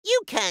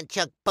You can't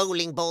chuck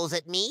bowling balls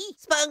at me.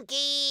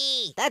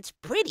 Spunky! That's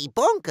pretty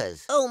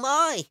bonkers. Oh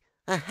my,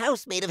 a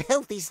house made of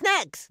healthy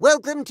snacks.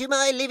 Welcome to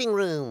my living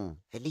room.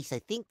 At least I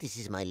think this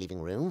is my living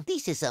room.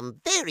 This is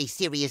some very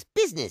serious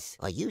business.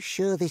 Are you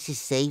sure this is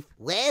safe?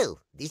 Well,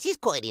 this is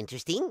quite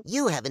interesting.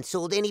 You haven't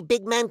sold any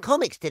big man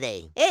comics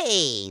today.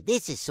 Hey,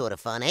 this is sort of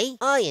fun, eh?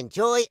 I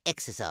enjoy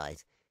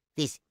exercise.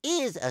 This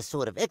is a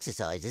sort of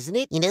exercise, isn't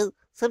it? You know,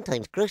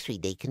 sometimes grocery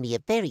day can be a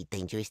very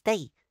dangerous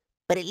day.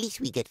 But at least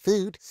we get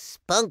food.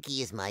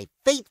 Spunky is my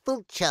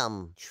faithful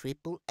chum.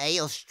 Triple-A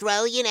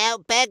Australian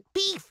Outback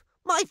beef.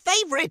 My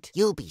favorite.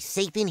 You'll be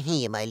safe in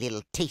here, my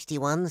little tasty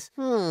ones.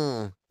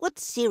 What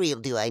cereal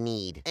do I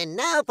need? And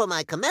now for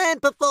my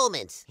command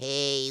performance.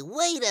 Hey,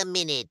 wait a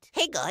minute.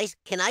 Hey guys,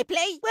 can I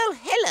play? Well,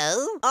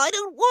 hello. I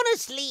don't want to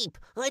sleep.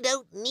 I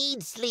don't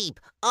need sleep.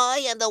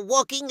 I am the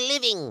walking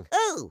living.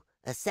 Oh,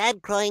 a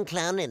sad crying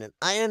clown in an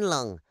iron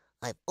lung.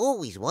 I've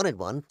always wanted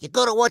one. You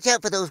gotta watch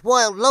out for those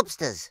wild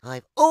lobsters.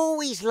 I've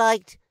always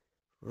liked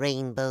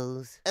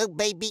rainbows. Oh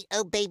baby,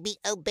 oh baby,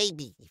 oh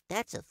baby. If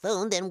that's a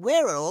phone, then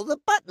where are all the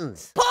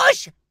buttons?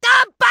 Push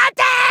the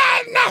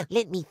button!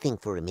 Let me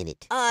think for a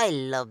minute. I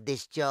love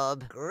this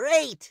job.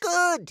 Great.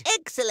 Good.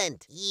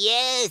 Excellent.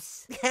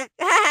 Yes.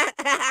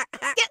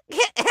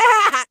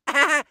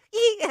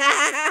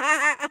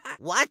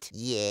 What?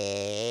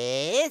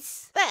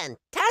 Yes.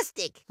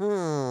 Fantastic.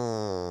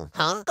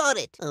 Huh? Got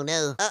it. Oh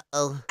no.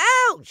 Uh-oh.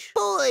 Ouch!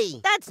 Boy,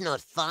 that's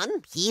not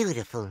fun.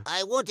 Beautiful.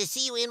 I want to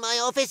see you in my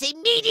office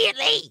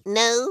immediately.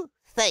 No,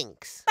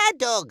 thanks. Bad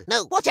dog.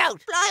 No, watch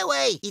out. Fly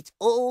away. It's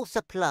all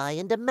supply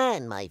and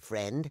demand, my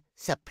friend.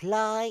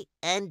 Supply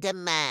and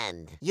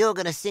demand. You're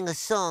gonna sing a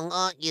song,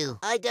 aren't you?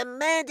 I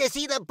demand to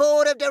see the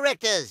board of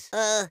directors.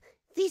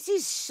 This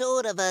is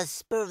sort of a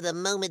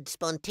spur-of-the-moment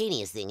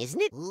spontaneous thing, isn't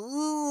it?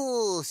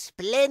 Ooh,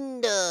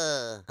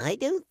 splendor. I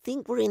don't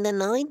think we're in the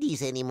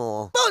 90s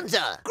anymore.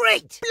 Bonza!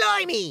 Great!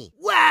 Blimey!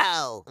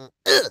 Wow!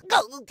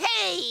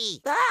 Hey!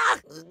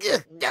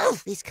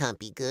 This can't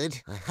be good.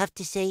 I have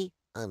to say,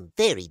 I'm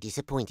very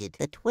disappointed.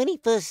 The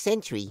 21st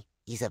century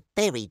is a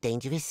very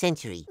dangerous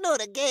century.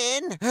 Not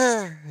again!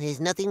 There's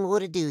nothing more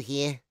to do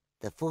here.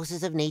 The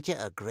forces of nature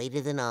are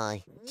greater than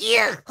I.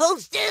 Yeah!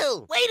 Hold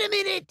still! Wait a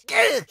minute!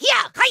 Here!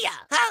 Hiya!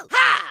 Ha!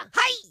 Ha!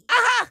 Hi!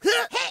 Aha!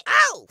 Hey!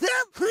 Ow!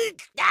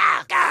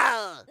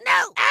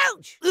 No!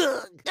 Ouch!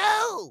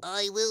 No!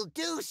 I will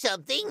do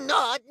something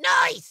not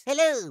nice!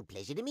 Hello!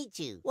 Pleasure to meet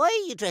you. Why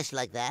are you dressed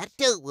like that?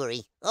 Don't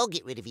worry. I'll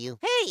get rid of you.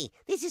 Hey!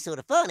 This is sort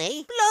of fun,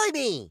 eh?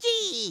 Blimey!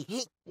 Gee!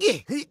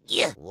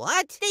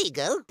 What? There you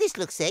go. This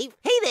looks safe.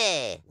 Hey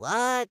there!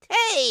 What?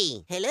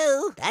 Hey!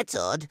 Hello? That's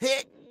odd.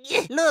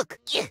 Look!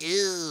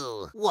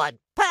 Ew! What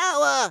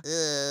power!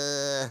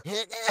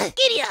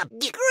 Giddy up!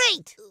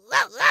 Great!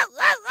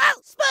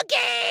 Spunky!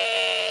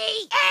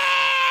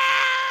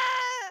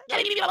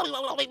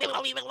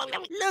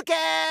 Look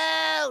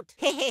out!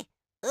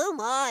 Oh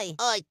my!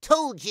 I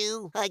told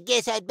you! I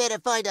guess I'd better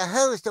find a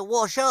hose to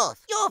wash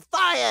off. You're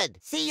fired!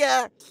 See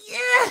ya!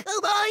 Yeah! Oh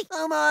my!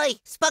 Oh my!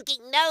 Spunky,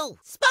 no!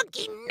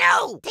 Spunky,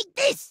 no! Take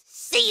this!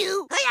 See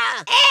you!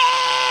 Hiya!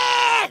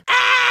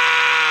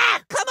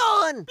 Come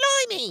on!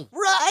 Blimey!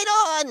 Right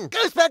on!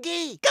 Go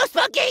Spunky! Go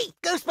Spunky!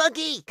 Go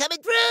Spunky!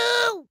 Coming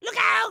through! Look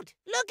out!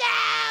 Look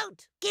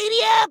out!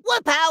 Giddy up!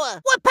 What power?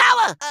 What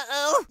power?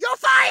 Uh-oh! You're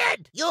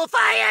fired! You're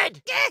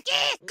fired!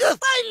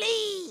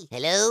 Finally!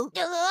 Hello?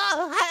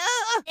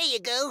 There you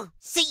go.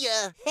 See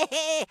ya.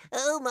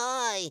 Oh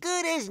my.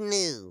 Good as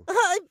new.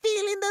 I'm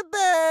feeling the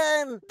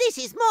burn. This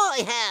is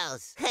my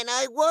house. And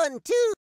I won too.